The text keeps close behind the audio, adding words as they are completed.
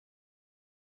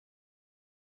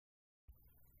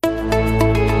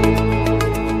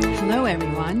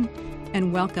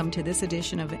and welcome to this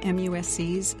edition of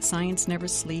MUSC's Science Never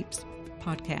Sleeps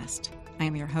podcast. I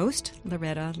am your host,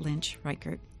 Loretta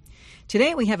Lynch-Reichert.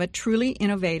 Today we have a truly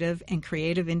innovative and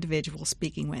creative individual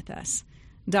speaking with us.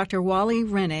 Dr. Wally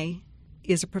Renne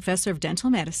is a professor of dental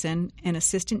medicine and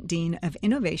assistant dean of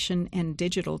innovation and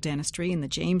digital dentistry in the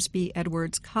James B.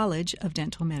 Edwards College of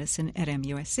Dental Medicine at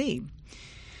MUSC.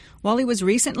 Wally was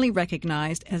recently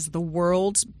recognized as the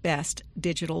world's best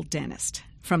digital dentist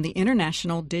from the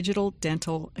International Digital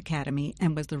Dental Academy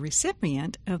and was the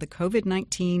recipient of the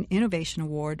COVID-19 Innovation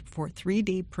Award for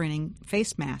 3D printing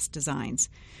face mask designs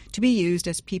to be used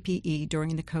as PPE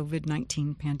during the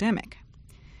COVID-19 pandemic.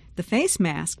 The face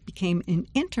mask became an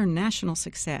international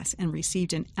success and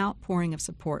received an outpouring of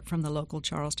support from the local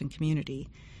Charleston community.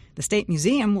 The State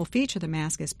Museum will feature the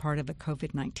mask as part of a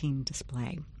COVID-19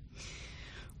 display.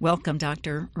 Welcome,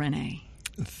 Dr. Renne.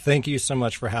 Thank you so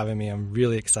much for having me. I'm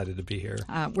really excited to be here.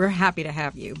 We're happy to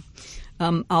have you.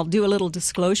 I'll do a little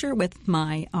disclosure with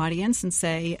my audience and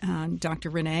say Dr.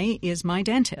 Renne is my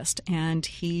dentist, and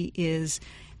he is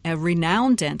a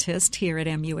renowned dentist here at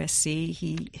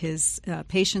MUSC. His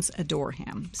patients adore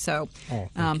him. So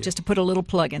just to put a little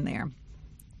plug in there.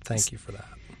 Thank you for that.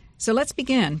 So let's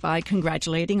begin by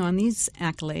congratulating on these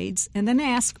accolades and then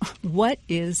ask, what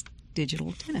is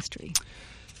digital dentistry?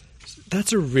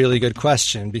 That's a really good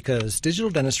question because digital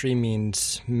dentistry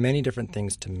means many different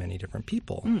things to many different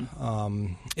people.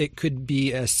 It could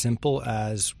be as simple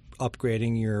as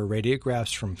upgrading your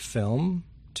radiographs from film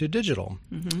to digital.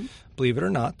 Mm-hmm. Believe it or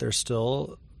not, there's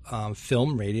still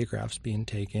film radiographs being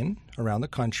taken around the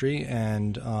country,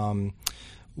 and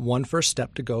one first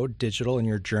step to go digital in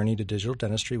your journey to digital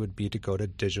dentistry would be to go to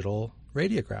digital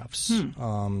radiographs.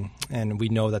 And we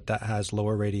know that that has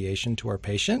lower radiation to our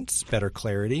patients, better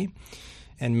clarity,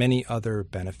 and many other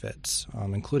benefits,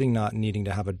 including not needing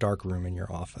to have a dark room in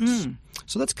your office.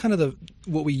 So that's kind of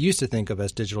what we used to think of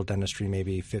as digital dentistry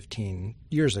maybe 15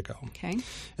 years ago. Okay.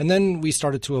 And then we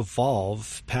started to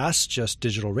evolve past just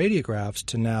digital radiographs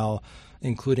to now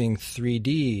including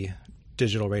 3D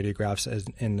digital radiographs as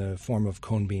in the form of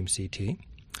cone beam CT.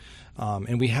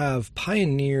 And we have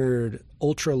pioneered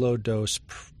ultra-low dose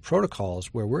protocols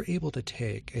where we're able to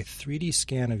take a 3D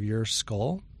scan of your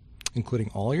skull, including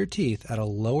all your teeth, at a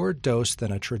lower dose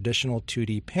than a traditional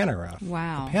 2D pantograph.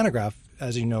 Wow. A pantograph,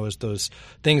 as you know, is those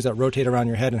things that rotate around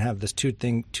your head and have this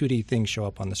 2D thing show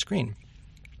up on the screen.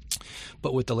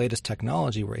 But with the latest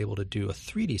technology, we're able to do a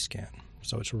 3D scan.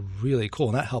 So it's really cool,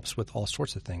 and that helps with all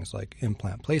sorts of things like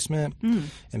implant placement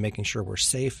and making sure we're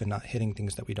safe and not hitting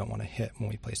things that we don't want to hit when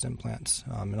we place implants,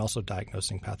 and also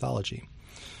diagnosing pathology.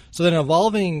 So then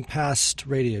evolving past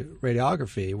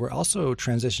radiography, we're also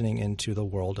transitioning into the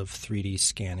world of 3D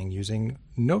scanning using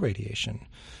no radiation.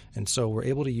 And so we're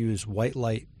able to use white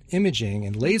light imaging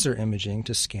and laser imaging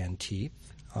to scan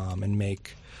teeth and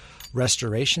make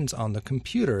restorations on the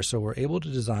computer. So we're able to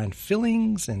design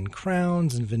fillings and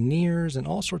crowns and veneers and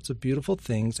all sorts of beautiful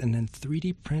things and then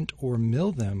 3D print or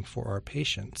mill them for our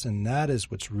patients. And that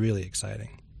is what's really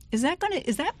exciting. Is that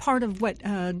part of what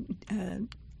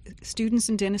students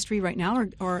in dentistry right now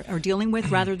are dealing with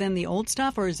rather than the old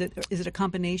stuff, or is it a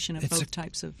combination of both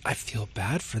types of? I feel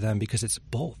bad for them because it's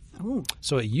both. Oh.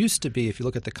 So it used to be, if you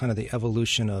look at the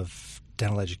evolution of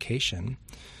dental education,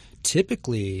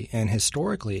 typically and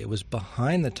historically, it was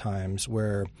behind the times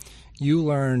where you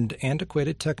learned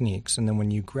antiquated techniques, and then when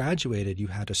you graduated, you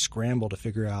had to scramble to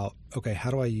figure out, okay,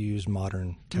 how do I use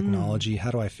modern technology?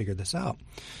 How do I figure this out?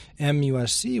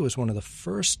 MUSC was one of the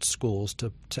first schools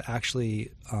to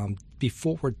actually be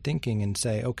forward-thinking and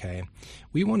say, okay,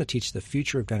 we want to teach the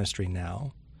future of dentistry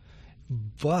now,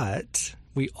 but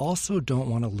we also don't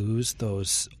want to lose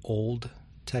those old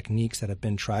techniques that have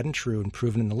been tried and true and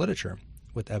proven in the literature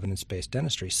with evidence-based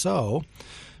dentistry. So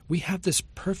we have this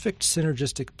perfect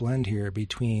synergistic blend here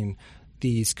between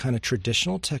these kind of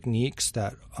traditional techniques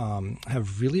that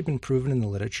have really been proven in the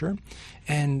literature,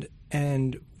 and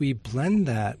we blend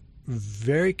that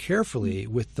very carefully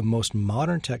with the most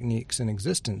modern techniques in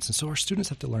existence. And so our students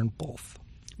have to learn both.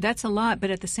 That's a lot,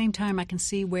 but at the same time, I can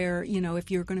see where,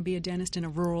 if you're going to be a dentist in a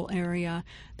rural area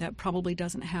that probably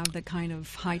doesn't have the kind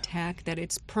of high tech that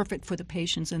it's perfect for the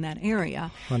patients in that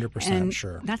area. 100%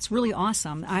 sure. That's really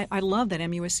awesome. I love that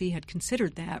MUSC had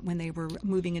considered that when they were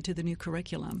moving into the new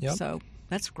curriculum. Yep. So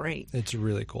that's great. It's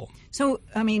really cool. So,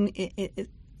 I mean,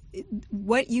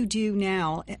 what you do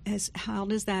now, how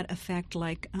does that affect,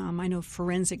 I know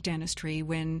forensic dentistry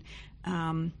when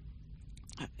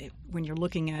you're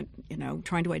looking at,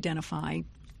 trying to identify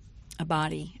a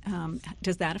body.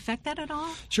 Does that affect that at all?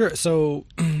 Sure. So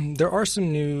there are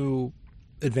some new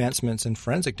advancements in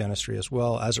forensic dentistry as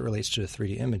well as it relates to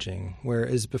 3D imaging.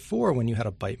 Whereas before, when you had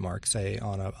a bite mark, say,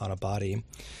 on a body,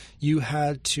 you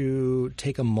had to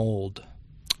take a mold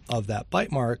of that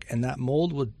bite mark, and that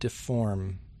mold would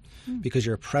deform because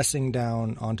you're pressing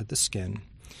down onto the skin.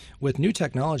 With new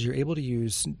technology, you're able to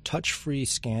use touch-free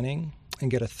scanning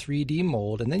and get a 3D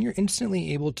mold, and then you're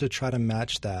instantly able to try to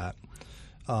match that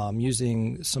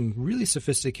using some really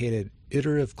sophisticated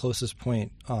iterative closest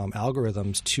point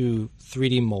algorithms to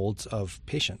 3D molds of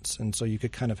patients. And so you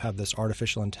could kind of have this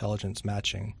artificial intelligence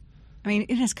matching. I mean,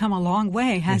 it has come a long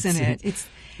way, hasn't it?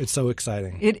 It's so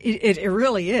exciting. It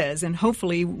really is. And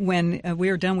hopefully when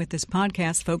we're done with this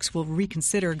podcast, folks will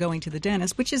reconsider going to the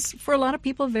dentist, which is, for a lot of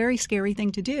people, a very scary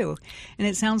thing to do. And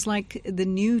it sounds like the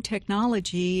new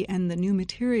technology and the new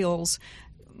materials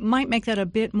might make that a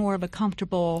bit more of a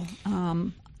comfortable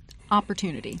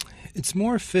opportunity. It's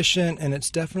more efficient, and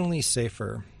it's definitely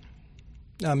safer.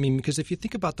 I mean, because if you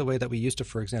think about the way that we used to,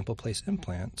 for example, place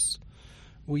implants,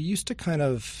 we used to kind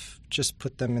of just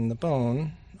put them in the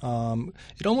bone.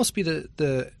 It'd almost be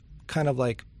the kind of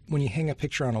like when you hang a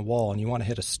picture on a wall and you want to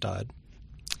hit a stud,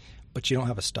 but you don't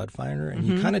have a stud finder, and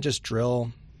you kind of just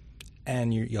drill,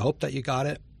 and you hope that you got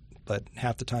it, but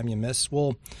half the time you miss.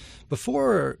 Well,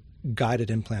 before guided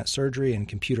implant surgery and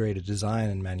computer-aided design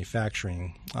and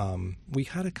manufacturing, we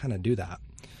had to kind of do that.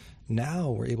 Now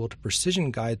we're able to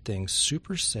precision guide things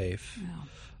super safe,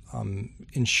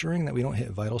 ensuring that we don't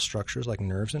hit vital structures like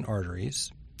nerves and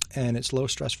arteries, and it's low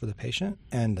stress for the patient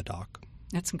and the doc.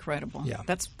 That's incredible. Yeah.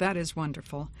 That is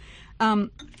wonderful.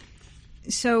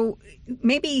 So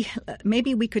maybe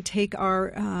we could take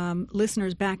our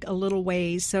listeners back a little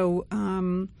ways. So,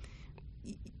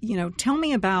 tell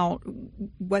me about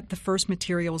what the first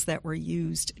materials that were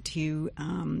used to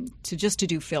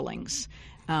do fillings,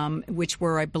 which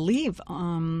were, I believe,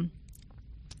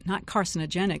 not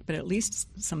carcinogenic, but at least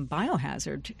some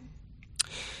biohazard.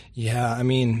 Yeah, I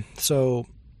mean, so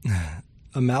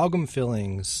amalgam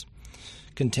fillings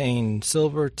contain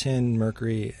silver, tin,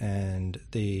 mercury, and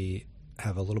they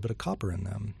have a little bit of copper in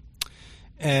them.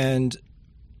 And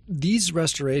these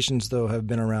restorations, though, have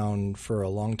been around for a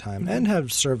long time and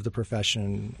have served the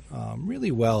profession really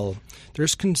well.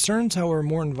 There's concerns, however,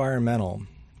 more environmental,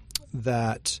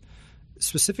 that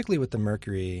specifically with the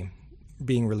mercury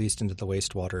being released into the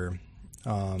wastewater,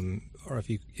 or if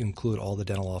you include all the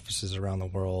dental offices around the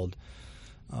world.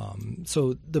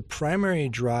 So the primary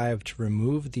drive to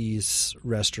remove these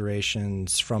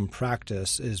restorations from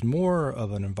practice is more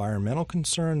of an environmental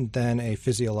concern than a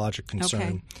physiologic concern.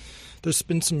 Okay. There's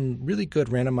been some really good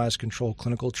randomized controlled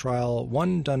clinical trial,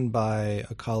 one done by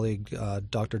a colleague,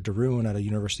 Dr. Darun at a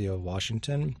University of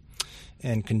Washington,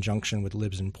 in conjunction with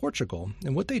Libs in Portugal.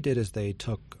 And what they did is they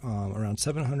took around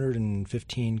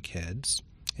 715 kids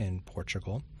in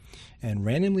Portugal and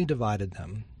randomly divided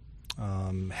them.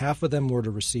 Half of them were to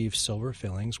receive silver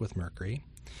fillings with mercury.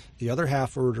 The other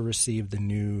half were to receive the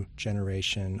new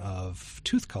generation of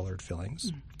tooth-colored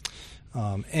fillings.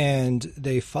 And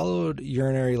they followed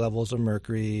urinary levels of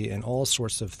mercury and all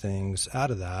sorts of things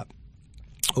out of that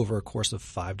over a course of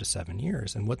 5 to 7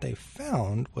 years. And what they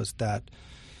found was that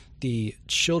the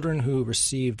children who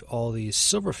received all these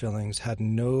silver fillings had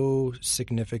no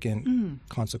significant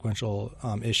consequential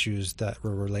issues that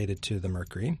were related to the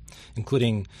mercury,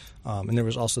 including, and there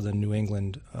was also the New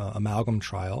England amalgam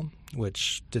trial,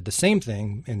 which did the same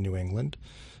thing in New England.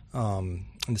 And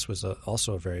this was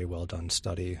also a very well-done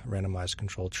study, randomized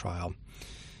controlled trial.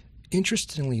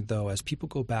 Interestingly, though, as people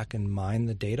go back and mine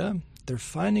the data, they're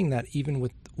finding that even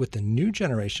with the new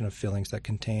generation of fillings that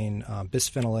contain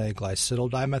bisphenol A glycidyl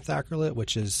dimethacrylate,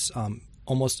 which is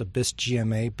almost a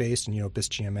bis-GMA based, and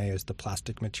bis-GMA is the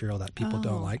plastic material that people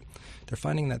don't like. They're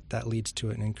finding that leads to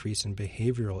an increase in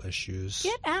behavioral issues.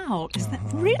 Get out. Is that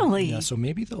really? Yeah, so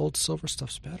maybe the old silver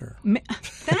stuff's better.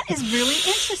 That is really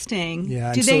interesting.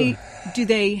 Yeah. Do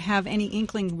they have any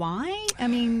inkling why? I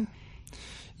mean,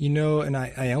 and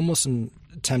I almost am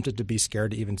tempted to be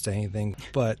scared to even say anything,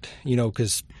 but,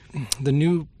 because the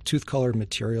new tooth-colored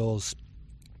materials,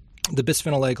 the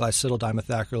bisphenol A glycidyl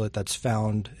dimethacrylate that's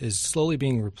found is slowly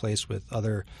being replaced with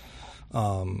other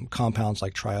compounds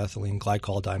like triethylene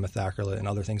glycol dimethacrylate and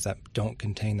other things that don't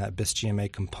contain that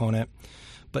bis-GMA component.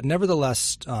 But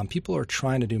nevertheless, people are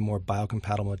trying to do more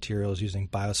biocompatible materials using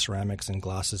bioceramics and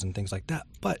glosses and things like that.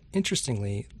 But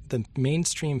interestingly, the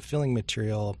mainstream filling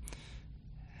material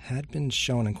had been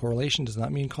shown, and correlation does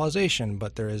not mean causation,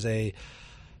 but there is a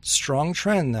strong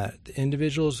trend that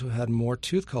individuals who had more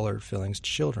tooth-colored fillings,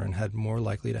 children, had more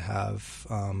likely to have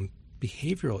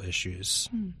behavioral issues.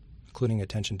 including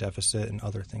attention deficit and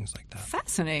other things like that.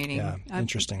 Fascinating. Yeah,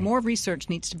 interesting. More research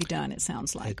needs to be done, it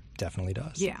sounds like. It definitely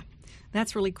does. Yeah,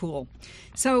 that's really cool.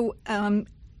 So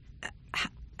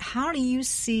how do you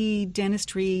see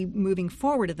dentistry moving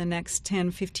forward in the next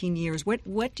 10, 15 years?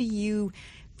 What do you,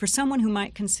 for someone who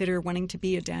might consider wanting to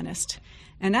be a dentist,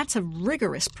 and that's a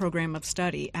rigorous program of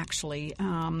study, actually,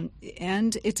 and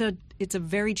it's a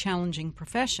very challenging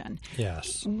profession.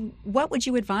 Yes. What would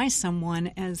you advise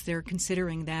someone as they're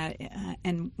considering that,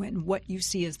 and what you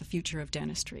see as the future of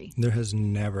dentistry? There has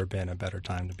never been a better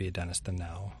time to be a dentist than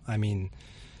now. I mean,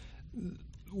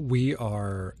 we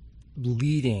are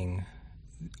leading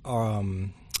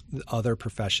other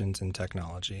professions in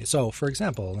technology. So, for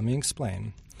example, let me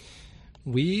explain.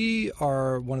 We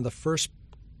are one of the first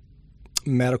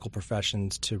medical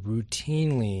professions to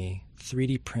routinely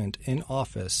 3D print in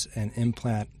office and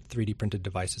implant 3D printed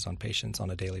devices on patients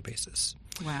on a daily basis.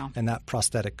 Wow. And that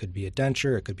prosthetic could be a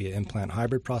denture, it could be an implant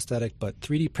hybrid prosthetic, but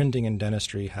 3D printing in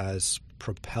dentistry has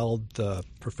propelled the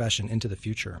profession into the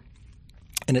future.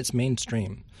 And it's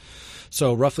mainstream.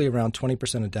 So roughly around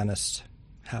 20% of dentists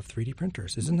have 3D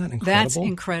printers. Isn't that incredible? That's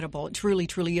incredible. It truly,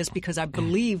 truly is, because I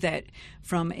believe that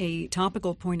from a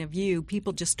topical point of view,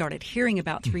 people just started hearing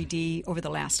about 3D over the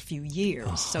last few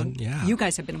years. So you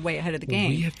guys have been way ahead of the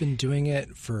game. We have been doing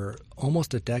it for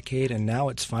almost a decade, and now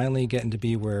it's finally getting to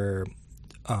be where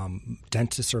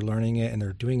dentists are learning it, and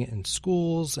they're doing it in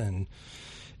schools. And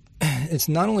it's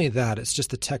not only that, it's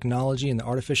just the technology and the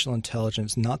artificial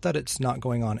intelligence, not that it's not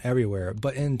going on everywhere,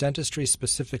 but in dentistry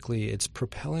specifically, it's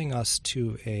propelling us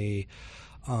to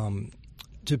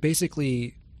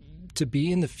basically to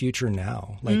be in the future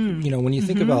now. Like, when you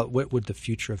think about what would the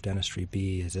future of dentistry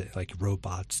be, is it like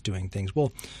robots doing things?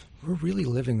 Well, we're really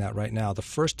living that right now. The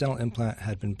first dental implant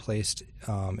had been placed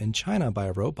in China by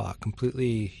a robot,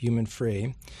 completely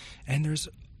human-free, and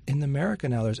in America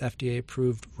now, there's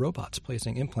FDA-approved robots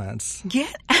placing implants.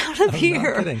 Get out of here. I'm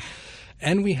not kidding.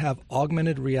 And we have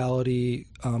augmented reality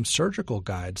surgical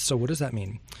guides. So what does that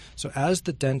mean? So as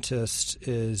the dentist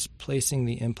is placing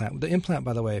the implant,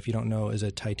 by the way, if you don't know, is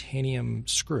a titanium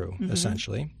screw,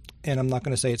 essentially. And I'm not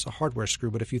going to say it's a hardware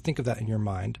screw, but if you think of that in your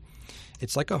mind,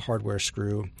 it's like a hardware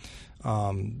screw.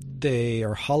 They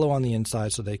are hollow on the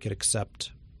inside so they could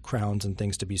accept crowns and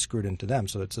things to be screwed into them.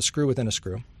 So it's a screw within a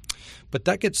screw. But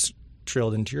that gets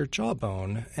drilled into your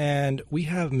jawbone. And we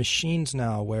have machines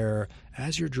now where,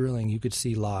 as you're drilling, you could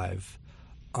see live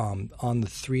on the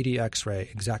 3D X-ray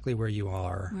exactly where you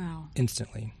are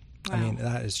instantly. Wow. I mean,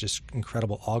 that is just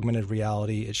incredible. Augmented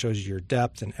reality. It shows you your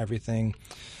depth and everything.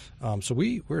 So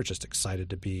we're just excited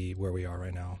to be where we are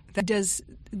right now. Does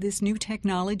this new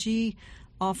technology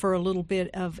offer a little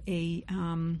bit of a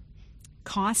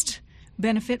cost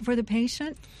benefit for the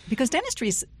patient? Because dentistry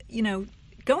is,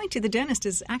 going to the dentist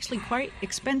is actually quite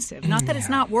expensive. Not that it's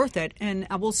not worth it, and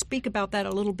I will speak about that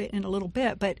in a little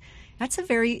bit, but that's a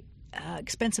very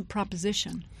expensive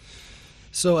proposition.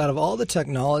 So out of all the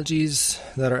technologies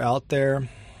that are out there,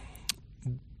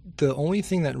 the only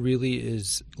thing that really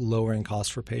is lowering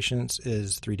costs for patients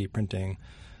is 3D printing.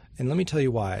 And let me tell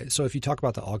you why. So if you talk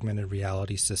about the augmented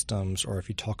reality systems, or if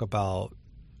you talk about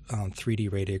 3D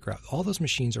radiograph, all those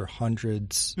machines are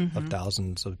hundreds of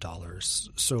thousands of dollars.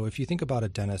 So if you think about a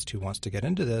dentist who wants to get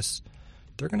into this,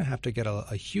 they're going to have to get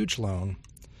a huge loan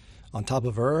on top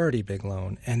of an already big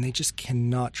loan, and they just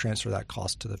cannot transfer that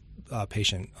cost to the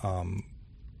patient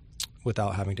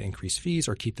without having to increase fees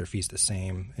or keep their fees the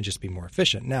same and just be more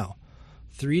efficient. Now,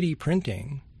 3D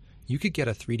printing, you could get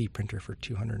a 3D printer for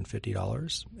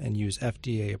 $250 and use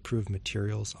FDA-approved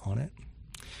materials on it.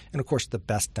 And, of course, the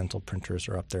best dental printers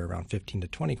are up there around $15 to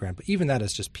 $20,000. But even that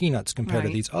is just peanuts compared to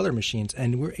these other machines.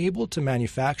 And we're able to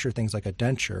manufacture things like a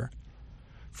denture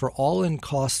for all-in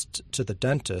cost to the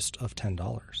dentist of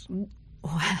 $10.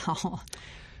 Wow.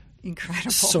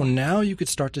 Incredible. So now you could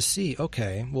start to see,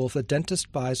 okay, well, if a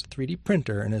dentist buys a 3D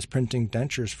printer and is printing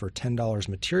dentures for $10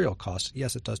 material cost,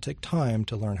 yes, it does take time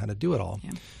to learn how to do it all.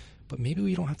 Yeah. But maybe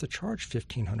we don't have to charge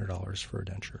 $1,500 for a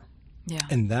denture. Yeah.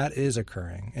 And that is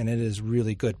occurring, and it is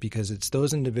really good because it's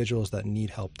those individuals that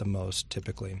need help the most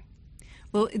typically.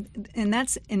 Well, and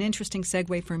that's an interesting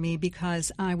segue for me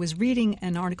because I was reading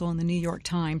an article in the New York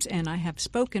Times, and I have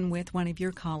spoken with one of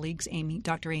your colleagues,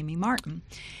 Dr. Amy Martin,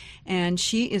 and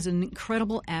she is an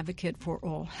incredible advocate for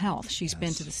oral health. She's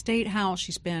been to the State House.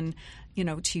 She's been,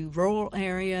 to rural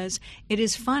areas. It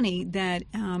is funny that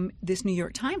this New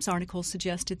York Times article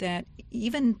suggested that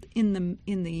even in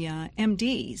the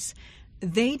MDs,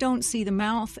 they don't see the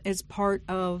mouth as part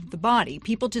of the body.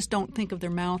 People just don't think of their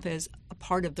mouth as a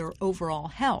part of their overall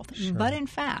health. Sure. But in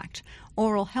fact,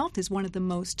 oral health is one of the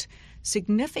most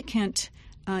significant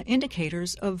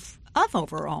indicators of of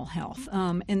overall health.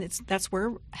 And that's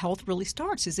where health really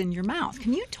starts, is in your mouth.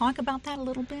 Can you talk about that a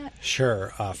little bit?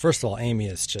 Sure. First of all, Amy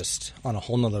is just on a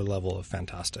whole nother level of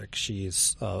fantastic.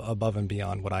 She's above and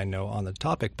beyond what I know on the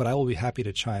topic, but I will be happy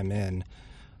to chime in.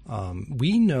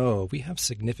 We have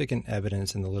significant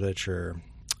evidence in the literature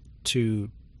to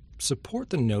support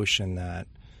the notion that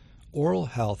oral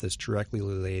health is directly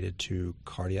related to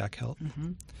cardiac health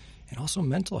and also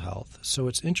mental health. So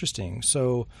it's interesting.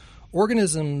 So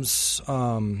organisms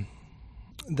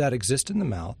that exist in the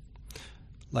mouth,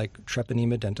 like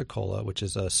Treponema denticola, which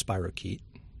is a spirochete,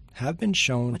 have been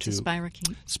shown What's a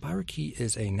spirochete? Spirochete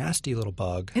is a nasty little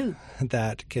bug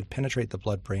that could penetrate the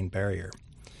blood-brain barrier.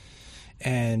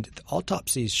 And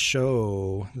autopsies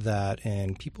show that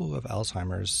in people who have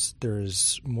Alzheimer's,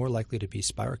 there's more likely to be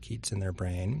spirochetes in their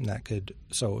brain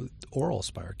so oral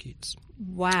spirochetes.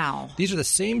 Wow. These are the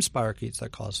same spirochetes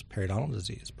that cause periodontal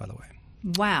disease, by the way.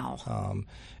 Wow.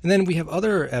 And then we have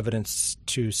other evidence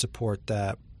to support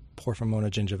that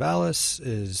Porphyromonas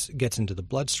gingivalis gets into the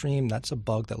bloodstream. That's a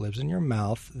bug that lives in your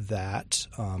mouth that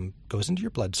goes into your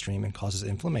bloodstream and causes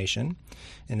inflammation.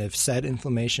 And if said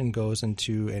inflammation goes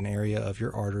into an area of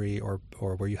your artery or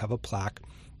where you have a plaque,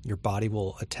 your body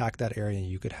will attack that area and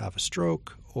you could have a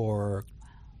stroke or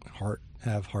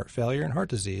have heart failure and heart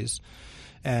disease.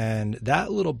 And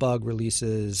that little bug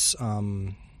releases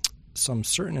some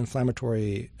certain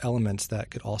inflammatory elements that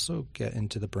could also get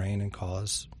into the brain and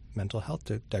cause mental health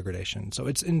degradation. So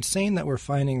it's insane that we're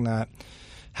finding that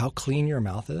how clean your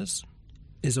mouth is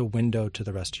a window to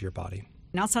the rest of your body.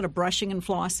 And outside of brushing and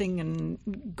flossing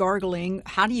and gargling,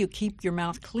 how do you keep your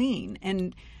mouth clean?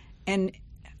 And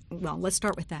well, let's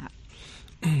start with that.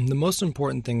 The most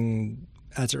important thing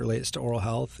as it relates to oral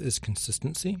health is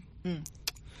consistency.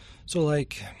 So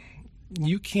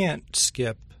you can't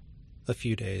skip a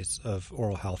few days of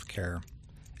oral health care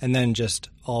and then just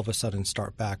all of a sudden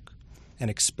start back and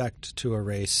expect to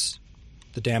erase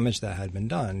the damage that had been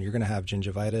done. You're going to have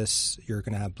gingivitis. You're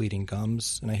going to have bleeding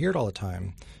gums. And I hear it all the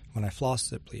time. When I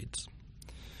floss, it bleeds.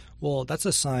 Well, that's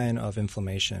a sign of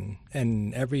inflammation.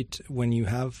 And when you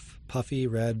have puffy,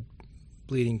 red,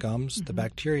 bleeding gums, the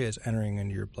bacteria is entering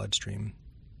into your bloodstream.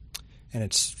 And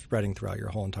it's spreading throughout your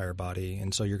whole entire body.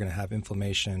 And so you're going to have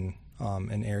inflammation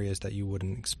in areas that you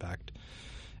wouldn't expect.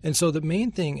 And so the main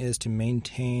thing is to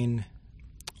maintain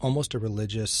almost a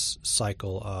religious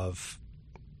cycle of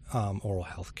oral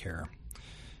health care.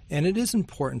 And it is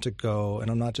important to go,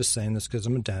 and I'm not just saying this because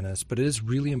I'm a dentist, but it is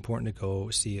really important to go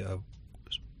see a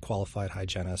qualified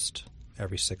hygienist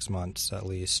every 6 months at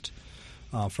least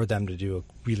for them to do a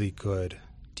really good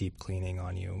deep cleaning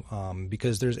on you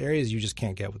because there's areas you just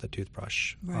can't get with a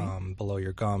toothbrush below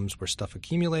your gums where stuff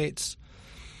accumulates.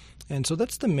 And so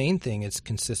that's the main thing, is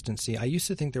consistency. I used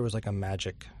to think there was like a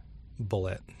magic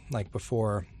bullet. Like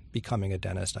before becoming a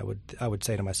dentist, I would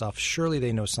say to myself, surely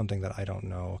they know something that I don't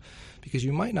know, because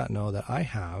you might not know that I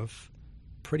have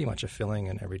pretty much a filling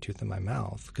in every tooth in my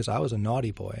mouth because I was a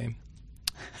naughty boy.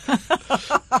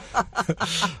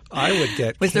 I would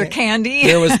get Was there candy?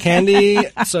 There was candy,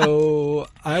 so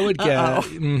I would get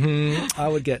I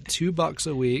would get $2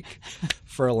 a week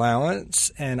for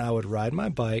allowance, and I would ride my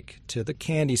bike to the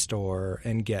candy store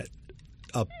and get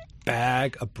a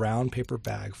brown paper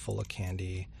bag full of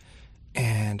candy.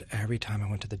 And every time I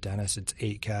went to the dentist, it's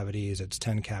 8 cavities, it's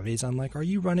 10 cavities. I'm like, are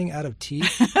you running out of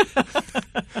teeth?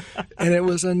 And it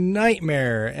was a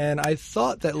nightmare. And I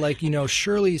thought that,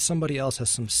 surely somebody else has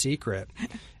some secret.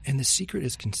 And the secret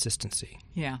is consistency.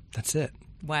 Yeah. That's it.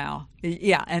 Wow.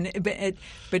 Yeah.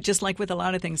 But just like with a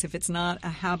lot of things, if it's not a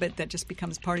habit that just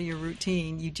becomes part of your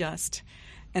routine,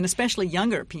 and especially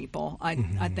younger people,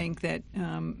 I think that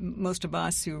most of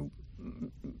us who,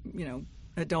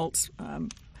 adults,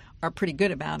 are pretty good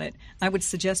about it. I would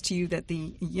suggest to you that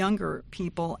the younger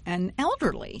people and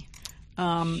elderly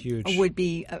would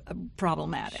be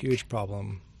problematic. Huge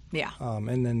problem. Yeah.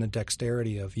 And then the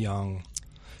dexterity of young.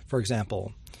 For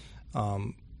example,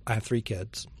 I have 3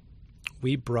 kids.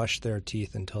 We brush their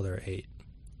teeth until they're 8.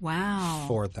 Wow.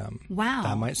 For them. Wow.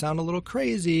 That might sound a little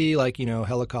crazy,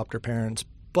 helicopter parents,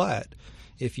 but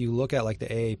if you look at the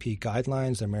AAP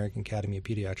guidelines, the American Academy of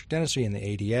Pediatric Dentistry, and the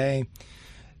ADA,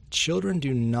 children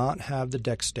do not have the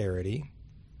dexterity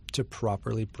to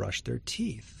properly brush their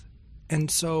teeth.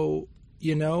 And so,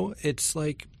 it's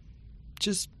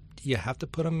you have to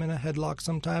put them in a headlock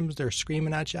sometimes. They're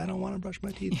screaming at you, I don't want to brush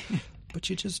my teeth. But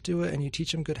you just do it and you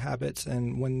teach them good habits.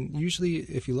 And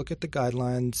if you look at the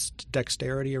guidelines,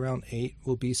 dexterity around 8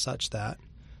 will be such that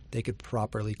they could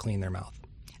properly clean their mouth.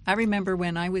 I remember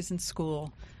when I was in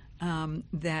school,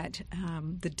 that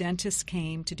the dentist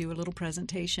came to do a little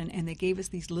presentation, and they gave us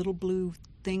these little blue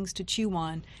things to chew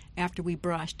on after we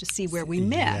brushed to see where we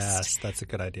missed. Yes, that's a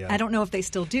good idea. I don't know if they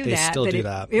still do that. They still do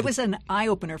that. It was an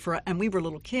eye-opener for us, and we were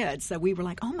little kids, so we were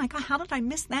like, oh, my God, how did I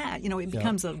miss that? It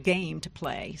becomes a game to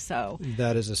play. So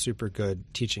that is a super good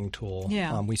teaching tool.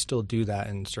 Yeah. We still do that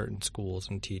in certain schools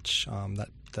and teach that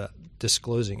the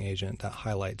disclosing agent that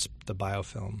highlights the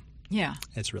biofilm. Yeah.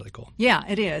 It's really cool. Yeah,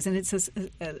 it is. And it's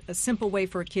a simple way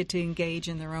for a kid to engage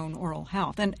in their own oral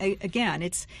health. And again,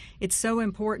 it's so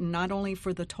important not only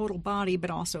for the total body, but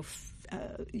also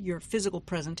your physical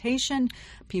presentation.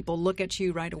 People look at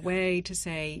you right away to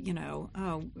say,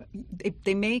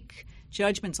 they make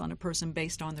judgments on a person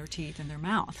based on their teeth and their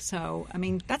mouth. So, I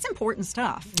mean, that's important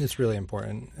stuff. It's really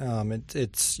important.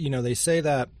 It's they say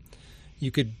that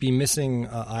you could be missing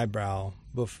an eyebrow,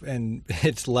 and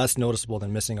it's less noticeable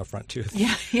than missing a front tooth.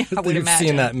 Yeah, I would You've imagine.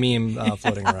 seen that meme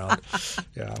floating around.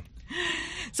 Yeah.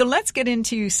 So let's get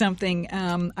into something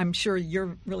I'm sure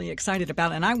you're really excited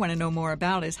about, and I want to know more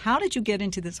about is how did you get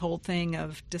into this whole thing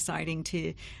of deciding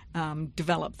to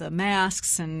develop the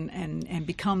masks and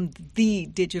become the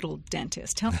digital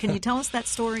dentist? Can you tell us that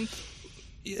story?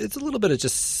 It's a little bit of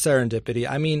just serendipity.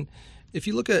 I mean, if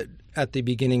you look at the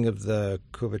beginning of the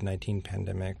COVID-19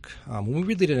 pandemic, when we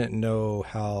really didn't know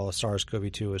how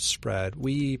SARS-CoV-2 was spread,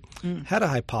 we had a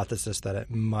hypothesis that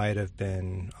it might have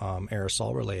been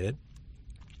aerosol related.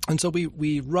 And so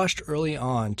we rushed early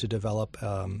on to develop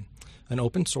an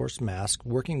open source mask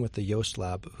working with the Yost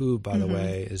lab, who, by the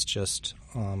way, is just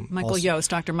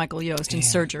Dr. Michael Yost in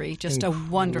surgery, just a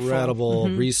wonderful incredible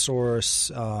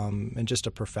resource and just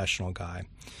a professional guy.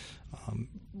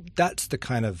 That's the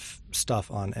kind of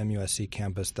stuff on MUSC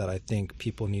campus that I think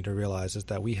people need to realize is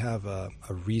that we have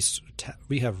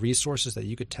we have resources that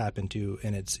you could tap into,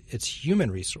 and it's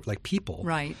human resource, like people.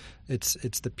 Right. It's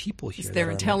the people here. It's their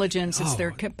intelligence. It's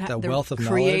their wealth of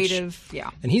creative. knowledge. Yeah.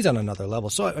 And he's on another level.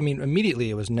 So I mean, immediately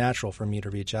it was natural for me to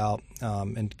reach out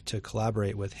and to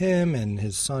collaborate with him and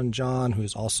his son John,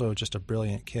 who's also just a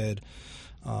brilliant kid.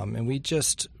 And we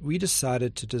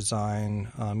decided to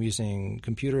design, using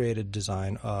computer-aided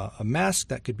design, a mask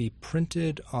that could be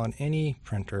printed on any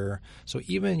printer. So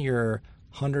even your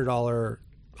 $100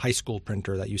 high school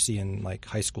printer that you see in like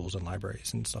high schools and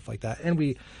libraries and stuff like that. And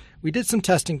we did some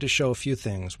testing to show a few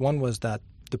things. One was that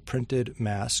the printed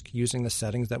mask, using the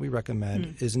settings that we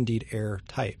recommend, is indeed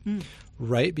airtight,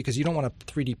 right? Because you don't want to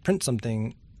 3D print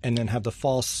something and then have the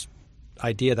false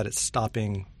idea that it's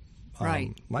stopping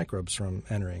microbes from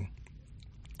entering.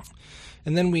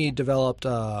 And then we developed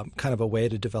kind of a way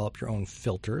to develop your own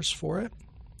filters for it.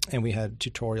 And we had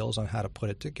tutorials on how to put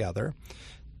it together.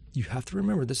 You have to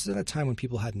remember, this is at a time when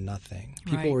people had nothing.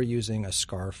 People were using a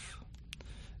scarf,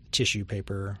 tissue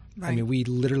paper. Right. I mean, we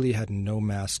literally had no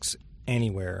masks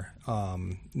anywhere.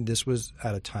 This was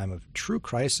at a time of true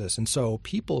crisis. And so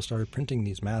people started printing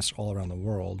these masks all around the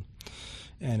world.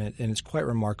 And it's quite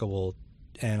remarkable.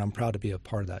 And I'm proud to be a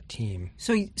part of that team.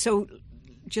 So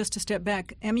just to step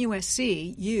back,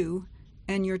 MUSC, you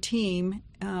and your team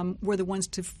were the ones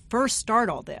to first start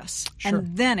all this. Sure.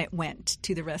 And then it went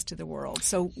to the rest of the world.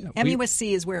 So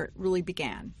MUSC is where it really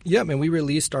began. Yeah, I mean, we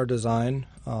released our design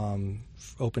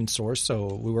open source.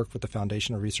 So we worked with the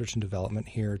Foundation of Research and Development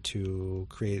here to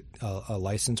create a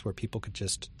license where people could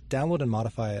just download and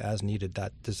modify as needed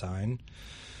that design,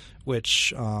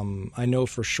 which I know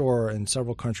for sure in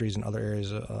several countries and other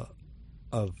areas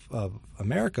of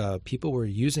America, people were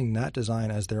using that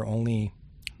design as their only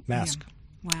mask,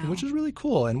 which is really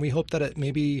cool. And we hope that it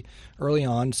maybe early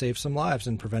on saved some lives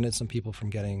and prevented some people from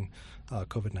getting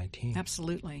COVID-19.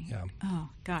 Absolutely. Yeah. Oh,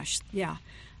 gosh. Yeah.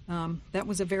 That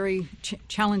was a very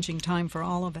challenging time for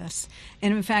all of us.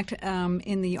 And in fact,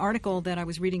 in the article that I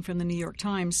was reading from the New York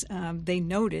Times, they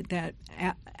noted that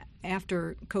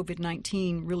after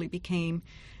COVID-19 really became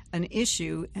an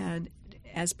issue, and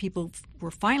as people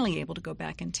were finally able to go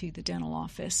back into the dental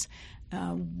office,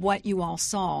 what you all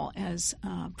saw as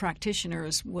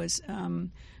practitioners was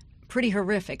pretty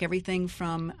horrific. Everything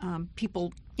from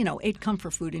people, ate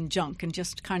comfort food and junk and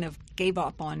just kind of gave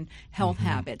up on health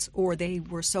habits, or they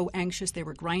were so anxious they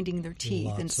were grinding their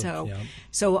teeth.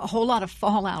 So a whole lot of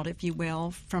fallout, if you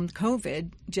will, from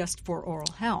COVID just for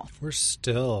oral health. We're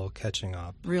still catching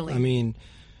up. Really? I mean,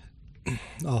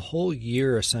 a whole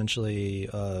year essentially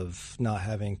of not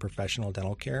having professional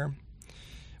dental care.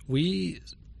 We're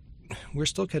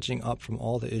still catching up from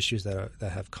all the issues that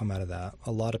have come out of that.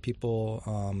 A lot of people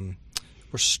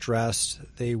were stressed.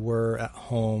 They were at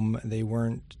home. They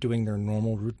weren't doing their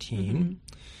normal routine.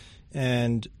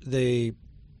 And they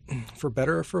for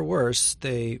better or for worse,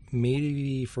 they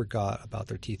maybe forgot about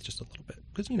their teeth just a little bit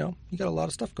because, you got a lot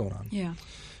of stuff going on. Yeah.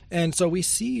 And so we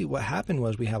see what happened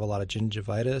was we have a lot of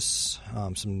gingivitis,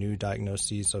 some new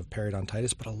diagnoses of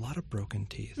periodontitis, but a lot of broken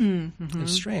teeth. Mm-hmm.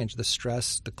 It's strange. The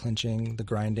stress, the clenching, the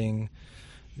grinding,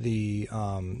 the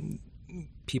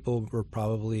people were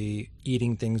probably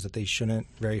eating things that they shouldn't,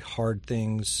 very hard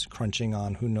things, crunching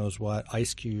on who knows what,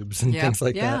 ice cubes and things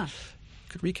like that.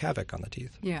 Could wreak havoc on the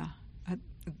teeth. Yeah.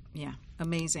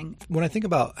 Amazing. When I think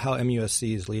about how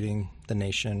MUSC is leading the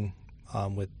nation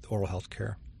with oral health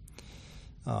care,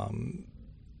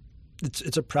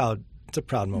 it's a proud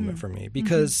moment for me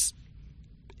because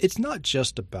it's not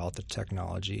just about the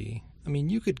technology. I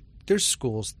mean, there's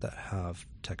schools that have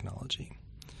technology,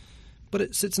 but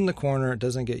it sits in the corner. It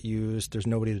doesn't get used. There's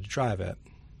nobody to drive it.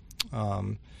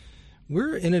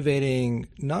 We're innovating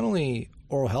not only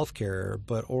oral health care,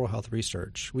 but oral health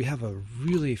research. We have a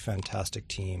really fantastic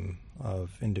team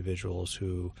of individuals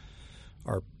who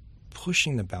are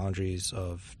pushing the boundaries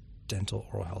of dental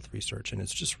oral health research, and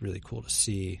it's just really cool to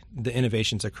see the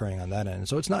innovations occurring on that end.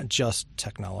 So it's not just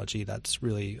technology that's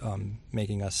really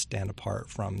making us stand apart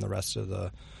from the rest of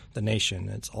the nation.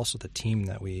 It's also the team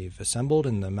that we've assembled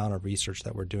and the amount of research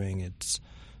that we're doing. It's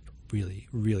really,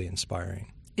 really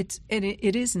inspiring.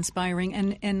 It is inspiring,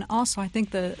 and also I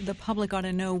think the public ought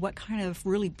to know what kind of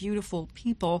really beautiful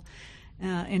people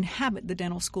inhabit the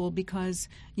dental school, because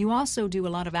you also do a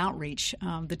lot of outreach,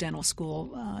 the dental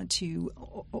school, to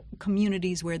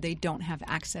communities where they don't have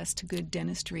access to good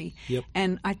dentistry. Yep.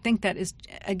 And I think that is,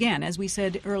 again, as we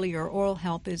said earlier, oral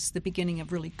health is the beginning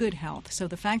of really good health. So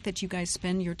the fact that you guys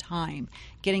spend your time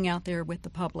getting out there with the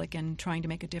public and trying to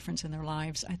make a difference in their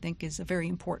lives, I think is a very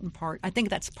important part. I think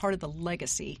that's part of the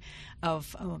legacy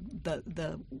of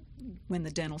the when the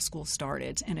dental school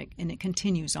started, and it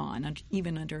continues on, and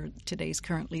even under today's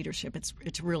current leadership.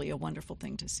 It's really a wonderful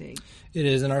thing to see. It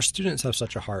is, and our students have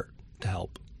such a heart to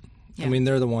help. Yeah. I mean,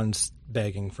 they're the ones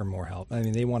begging for more help. I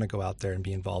mean, they want to go out there and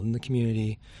be involved in the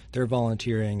community. They're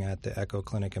volunteering at the Echo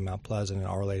Clinic in Mount Pleasant and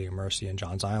Our Lady of Mercy in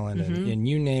Johns Island. Mm-hmm. And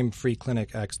you name Free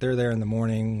Clinic X, they're there in the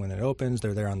morning when it opens.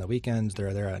 They're there on the weekends.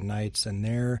 They're there at nights. And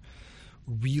they're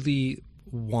really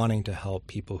wanting to help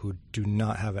people who do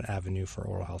not have an avenue for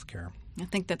oral health care. I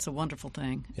think that's a wonderful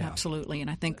thing, yeah. Absolutely, and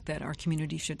I think that our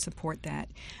community should support that.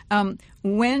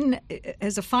 When,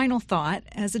 as a final thought,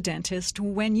 as a dentist,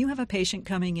 when you have a patient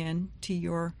coming in to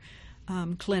your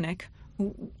clinic,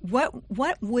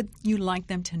 what would you like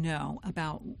them to know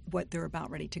about what they're about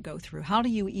ready to go through? How do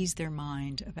you ease their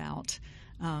mind about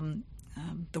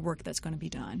the work that's going to be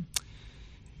done?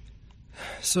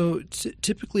 So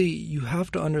typically, you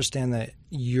have to understand that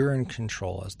you're in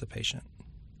control as the patient.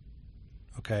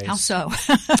 Okay. How so?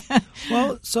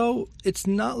 Well, so it's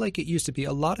not like it used to be.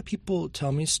 A lot of people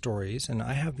tell me stories, and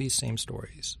I have these same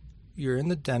stories. You're in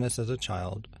the dentist as a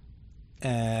child,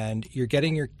 and you're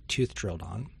getting your tooth drilled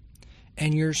on,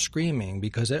 and you're screaming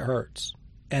because it hurts.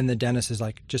 And the dentist is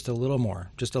like, just a little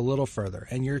more, just a little further.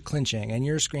 And you're clinching, and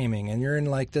you're screaming, and you're in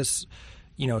like this,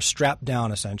 strapped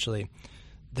down essentially.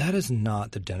 That is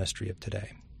not the dentistry of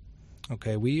today.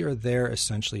 Okay, we are there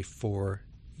essentially for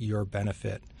your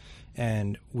benefit.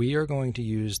 And we are going to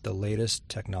use the latest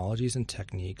technologies and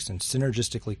techniques and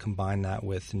synergistically combine that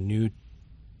with new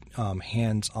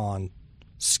hands-on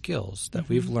skills that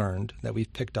we've learned, that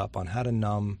we've picked up on how to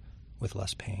numb with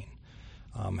less pain.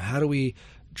 How do we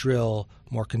drill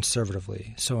more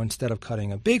conservatively? So instead of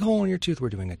cutting a big hole in your tooth, we're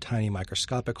doing a tiny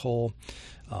microscopic hole.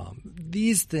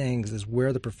 These things is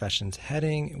where the profession's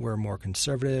heading. We're more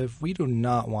conservative. We do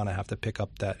not want to have to pick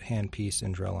up that handpiece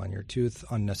and drill on your tooth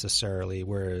unnecessarily,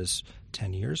 whereas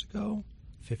 10 years ago,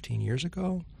 15 years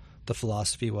ago, the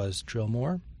philosophy was drill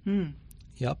more.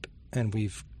 Yep. And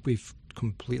we've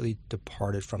completely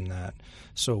departed from that.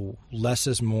 So less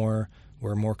is more.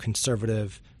 We're more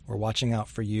conservative. We're watching out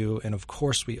for you. And of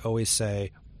course, we always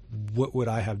say, what would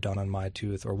I have done on my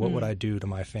tooth, or what would I do to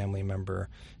my family member?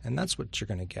 And that's what you're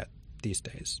going to get these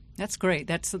days. That's great.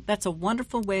 That's a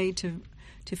wonderful way to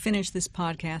finish this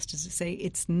podcast, is to say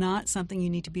it's not something you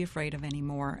need to be afraid of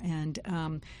anymore.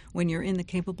 And when you're in the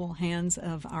capable hands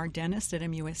of our dentist at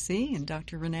MUSC and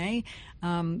Dr. Renne,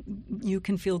 you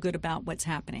can feel good about what's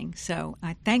happening. So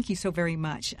I thank you so very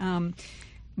much.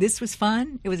 This was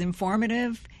fun. It was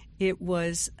informative. It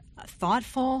was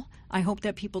thoughtful. I hope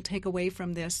that people take away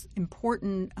from this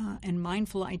important and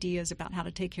mindful ideas about how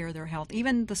to take care of their health.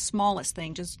 Even the smallest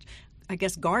thing, just, I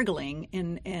guess, gargling.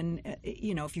 And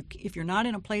if you're not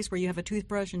in a place where you have a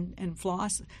toothbrush and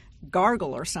floss,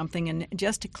 gargle or something, and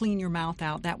just to clean your mouth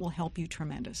out, that will help you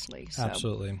tremendously. So,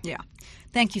 absolutely. Yeah.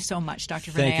 Thank you so much,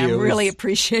 Dr. Thank Renne. you. I really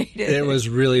appreciate it. It was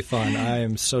really fun. I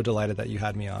am so delighted that you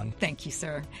had me on. Thank you,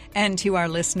 sir. And to our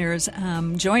listeners,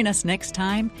 join us next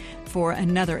time for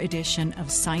another edition of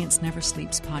Science Never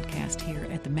Sleeps podcast here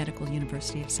at the Medical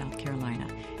University of South Carolina.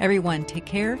 Everyone, take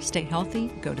care, stay healthy,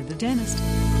 go to the dentist.